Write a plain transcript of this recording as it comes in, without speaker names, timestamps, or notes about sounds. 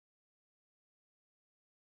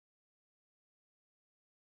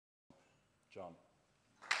John.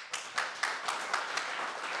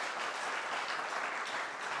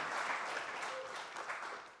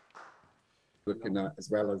 Looking at as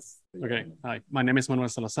well as Okay, hi, my name is Manuel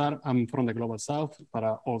Salazar. I'm from the Global South, but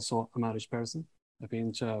also a Irish person. I've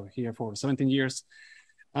been here for 17 years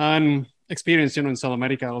and experienced, in South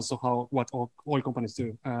America also what oil companies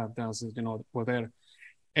do. We're there.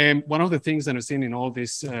 And one of the things that I've seen in all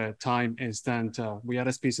this time is that we are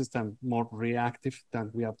a species that are more reactive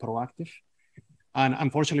than we are proactive. And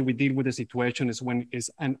unfortunately, we deal with the situation is when it's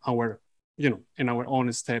in our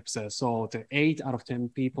own steps. So the 8 out of 10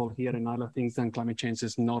 people here in Ireland think that climate change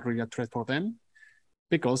is not really a threat for them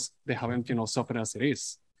because they haven't, suffered as it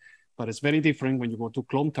is. But it's very different when you go to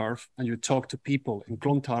Clontarf and you talk to people in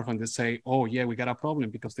Clontarf and they say, oh yeah, we got a problem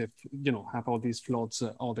because they, have all these floods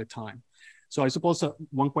all the time. So I suppose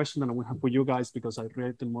one question that I will have for you guys, because I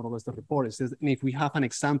read more or less the report, is if we have an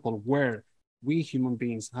example where we human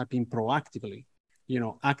beings have been proactively,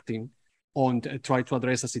 acting on try to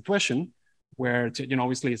address a situation where,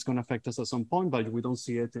 obviously it's going to affect us at some point, but we don't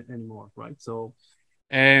see it anymore, right? So,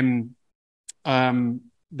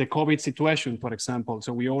 the COVID situation, for example,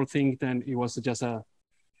 so we all think then it was just a,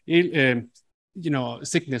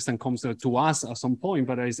 sickness that comes to us at some point,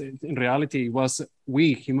 but in reality, it was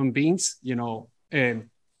we human beings,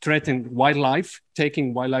 threatening wildlife,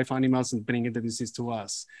 taking wildlife animals and bringing the disease to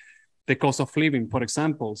us. The cost of living, for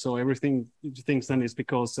example. So everything thinks then is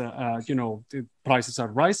because, the prices are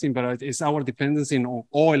rising, but it's our dependency on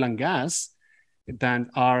oil and gas that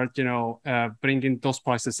are, bringing those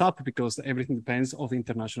prices up because everything depends on the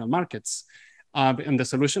international markets. And the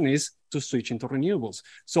solution is to switch into renewables.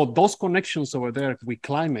 So those connections over there with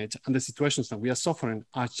climate and the situations that we are suffering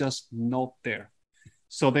are just not there.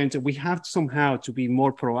 So then we have somehow to be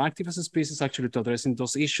more proactive as a species, actually, to addressing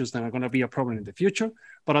those issues that are going to be a problem in the future,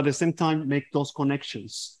 but at the same time, make those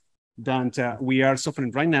connections that we are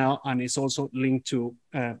suffering right now, and it's also linked to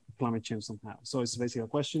climate change somehow. So it's basically a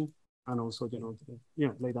question, and also,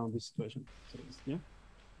 lay down this situation. So, yeah.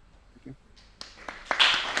 Thank you.